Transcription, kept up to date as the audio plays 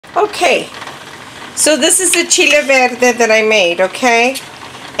Okay, so this is the chile verde that I made, okay?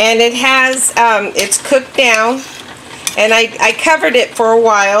 And it has, it's cooked down, and I covered it for a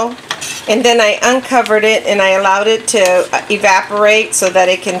while, and then I uncovered it and I allowed it to evaporate so that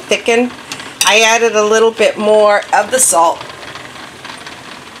it can thicken. I added a little bit more of the salt,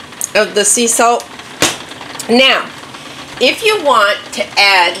 of the sea salt. Now, if you want to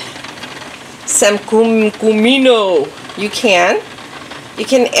add some cumino, you can. You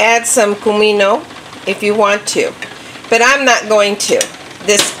can add some cumino if you want to, but I'm not going to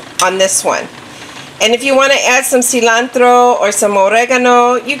on this one. And if you want to add some cilantro or some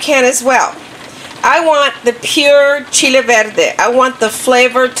oregano, you can as well. I want the pure chile verde. I want the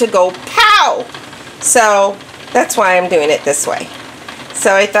flavor to go pow! So that's why I'm doing it this way.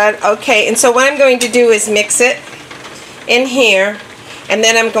 So I thought, okay, and so what I'm going to do is mix it in here, and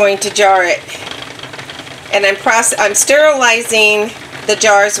then I'm going to jar it. And I'm sterilizing the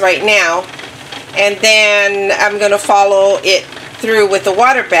jars right now, and then I'm going to follow it through with the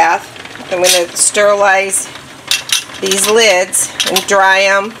water bath. I'm going to sterilize these lids and dry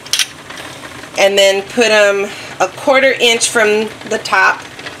them, and then put them a 1/4 inch from the top,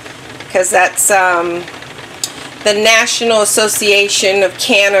 because that's the National Association of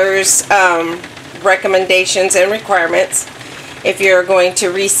Canners recommendations and requirements if you're going to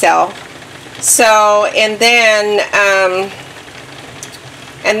resell. So, and then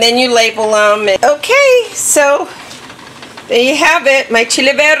you label them. Okay, so there you have it, my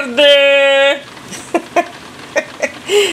chile verde.